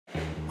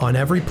On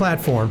every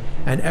platform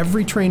and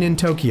every train in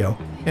Tokyo,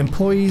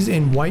 employees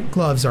in white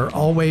gloves are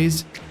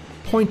always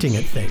pointing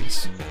at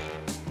things.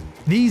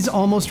 These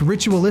almost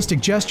ritualistic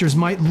gestures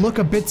might look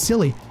a bit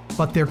silly,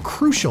 but they're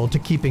crucial to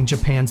keeping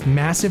Japan's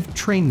massive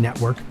train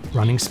network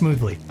running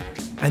smoothly.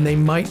 And they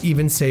might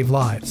even save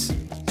lives.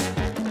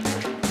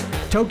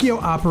 Tokyo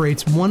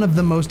operates one of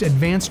the most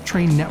advanced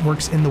train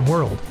networks in the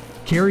world,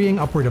 carrying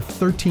upward of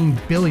 13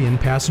 billion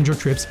passenger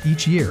trips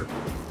each year.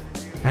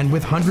 And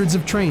with hundreds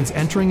of trains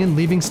entering and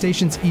leaving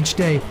stations each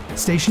day,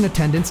 station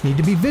attendants need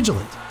to be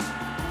vigilant.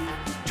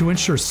 To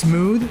ensure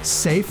smooth,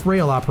 safe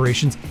rail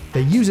operations,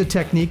 they use a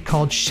technique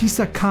called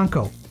shisa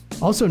kanko,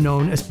 also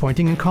known as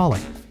pointing and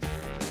calling.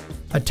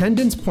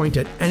 Attendants point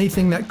at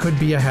anything that could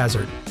be a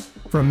hazard,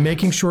 from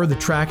making sure the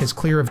track is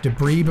clear of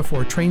debris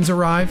before trains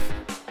arrive,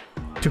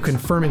 to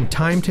confirming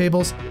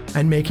timetables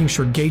and making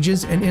sure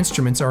gauges and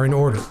instruments are in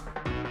order.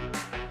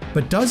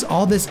 But does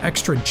all this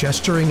extra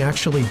gesturing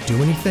actually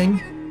do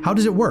anything? How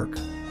does it work?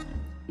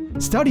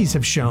 Studies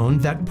have shown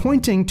that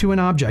pointing to an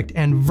object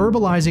and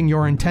verbalizing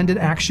your intended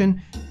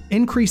action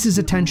increases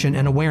attention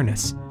and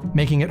awareness,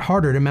 making it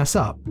harder to mess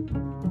up.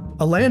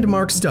 A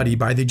landmark study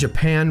by the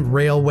Japan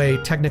Railway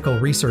Technical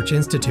Research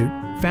Institute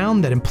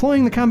found that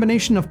employing the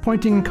combination of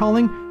pointing and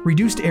calling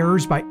reduced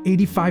errors by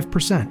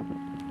 85%.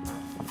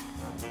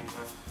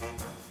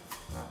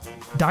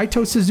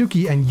 Daito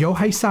Suzuki and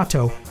Yohei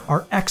Sato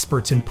are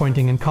experts in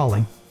pointing and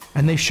calling,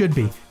 and they should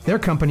be. Their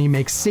company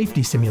makes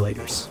safety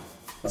simulators,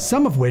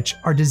 some of which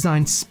are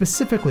designed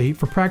specifically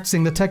for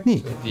practicing the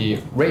technique. The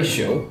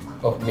ratio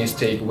of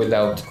mistake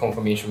without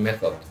confirmation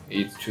method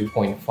is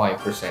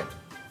 2.5%.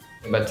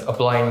 But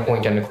applying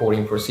point and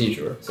calling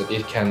procedure, so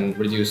it can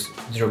reduce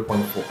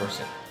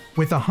 0.4%.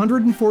 With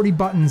 140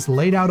 buttons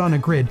laid out on a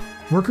grid,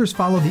 workers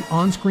follow the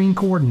on-screen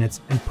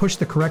coordinates and push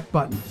the correct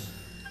button.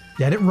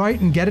 Get it right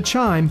and get a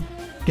chime,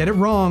 get it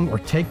wrong or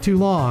take too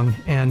long,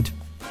 and...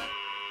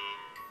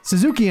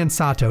 Suzuki and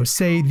Sato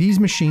say these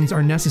machines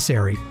are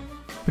necessary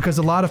because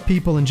a lot of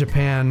people in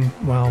Japan,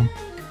 well,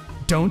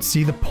 don't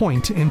see the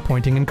point in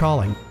pointing and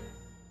calling.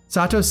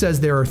 Sato says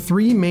there are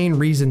 3 main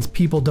reasons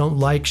people don't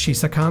like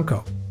shisa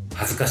kanko.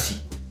 恥ずかし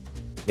い、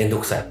めんど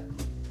くさい、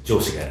上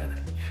司がやらな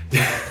い。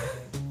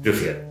上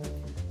司がやる。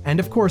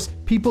And of course,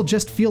 people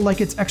just feel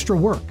like it's extra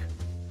work.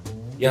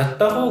 やっ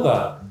た方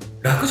が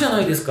楽じゃな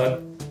いですか。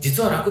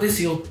実は楽で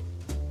すよ。っ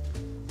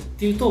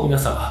ていうと皆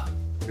さん、あ、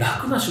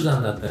楽な手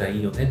段だったらい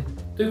いよね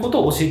というこ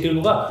とを教えている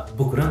のが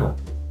僕らの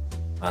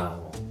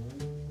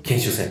研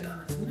修センター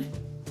なんですね。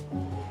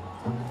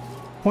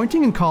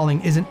Pointing and calling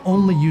isn't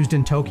only used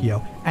in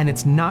Tokyo, and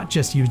it's not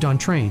just used on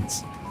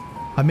trains.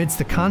 Amidst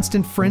the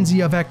constant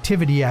frenzy of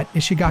activity at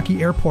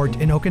Ishigaki Airport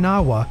in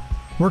Okinawa,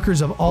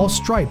 workers of all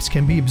stripes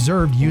can be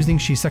observed using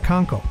shisa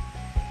kanko.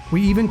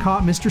 We even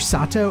caught Mr.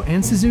 Sato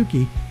and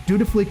Suzuki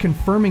dutifully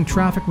confirming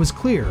traffic was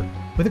clear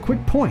with a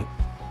quick point.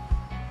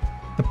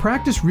 The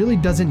practice really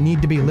doesn't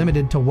need to be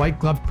limited to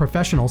white-gloved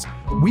professionals.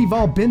 We've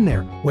all been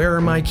there. Where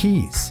are my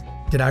keys?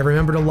 Did I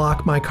remember to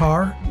lock my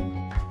car?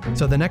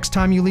 So the next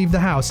time you leave the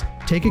house,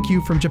 take a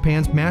cue from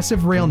Japan's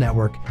massive rail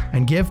network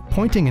and give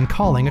pointing and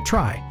calling a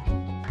try.